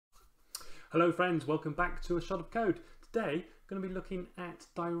Hello friends, welcome back to A Shot of Code. Today I'm going to be looking at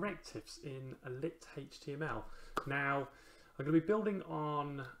directives in LitHTML. Now I'm going to be building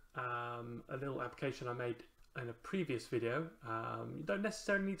on a little application I made in a previous video. You don't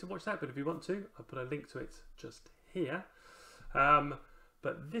necessarily need to watch that, but if you want to, I'll put a link to it just here.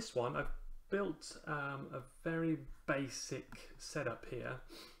 But this one, I've built a very basic setup here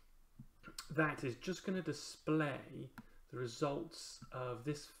that is just going to display the results of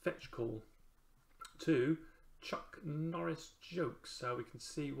this fetch call to Chuck Norris jokes. So we can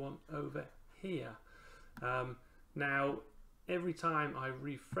see one over here. Now every time I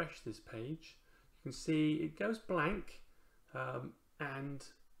refresh this page, you can see it goes blank, and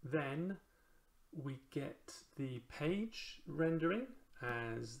then we get the page rendering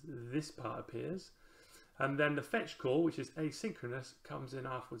as this part appears, and then the fetch call, which is asynchronous, comes in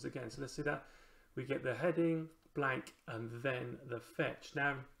afterwards again. So let's see that. We get the heading, blank, and then the fetch.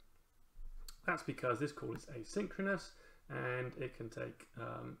 Now that's because this call is asynchronous and it can take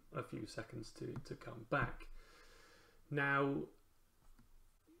a few seconds to come back. Now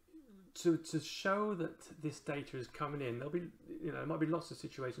to show that this data is coming in, there'll be, there might be lots of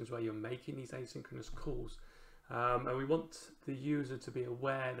situations where you're making these asynchronous calls, and we want the user to be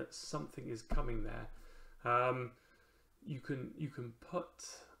aware that something is coming there. You can put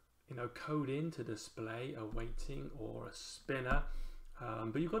code in to display a waiting or a spinner,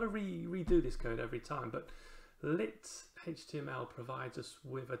 but you've got to redo this code every time. But LitHTML provides us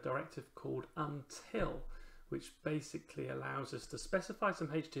with a directive called Until, which basically allows us to specify some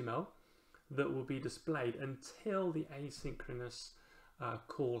HTML that will be displayed until the asynchronous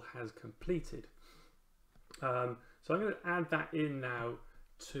call has completed. So I'm going to add that in now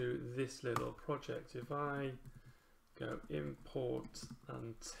to this little project. If I go import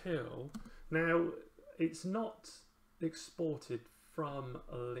until, now it's not exported from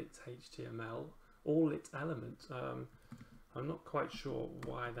LitHTML or LitElement. I'm not quite sure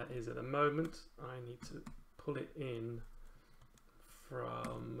why that is at the moment. I need to pull it in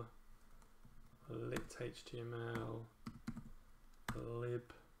from LitHTML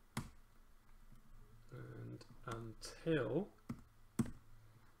lib and until.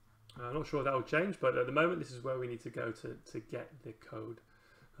 I'm not sure that will change, but at the moment this is where we need to go to get the code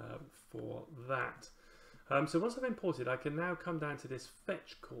for that. So once I've imported, I can now come down to this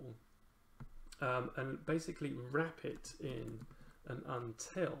fetch call and basically wrap it in an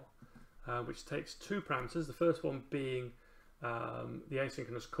until, which takes two parameters. The first one being the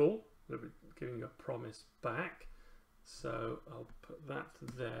asynchronous call, giving a promise back. So I'll put that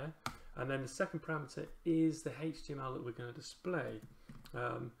there. And then the second parameter is the HTML that we're going to display.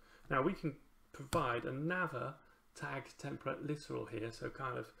 Now we can provide another tag template literal here, so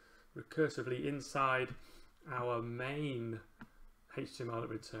kind of recursively inside our main HTML that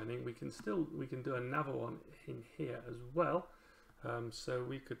we're returning, we can do another one in here as well. So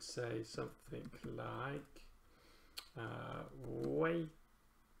we could say something like waiting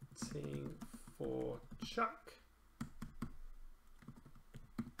for Chuck,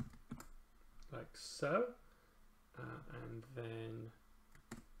 like so, and then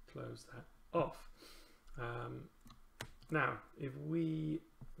close that off. Now if we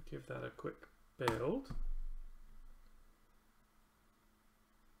give that a quick build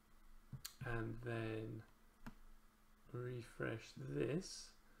and then refresh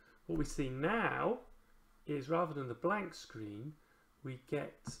this, what we see now is rather than the blank screen, we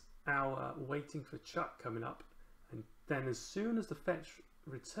get our waiting for Chuck coming up, and then as soon as the fetch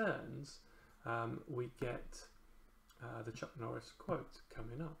returns, we get the Chuck Norris quote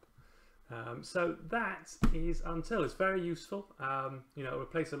coming up. So that is Until. It's very useful. It'll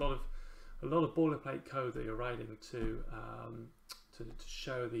replace a lot of boilerplate code that you're writing to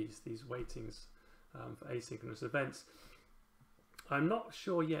show these waitings for asynchronous events. I'm not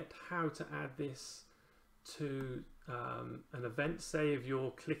sure yet how to add this to an event. Say if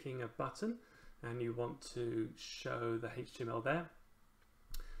you're clicking a button and you want to show the HTML there.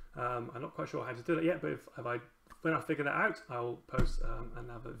 I'm not quite sure how to do that yet, but when I figure that out, I'll post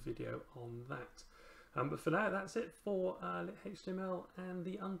another video on that. But for now, that's it for LitHTML and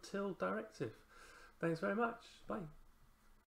the Until directive. Thanks very much. Bye.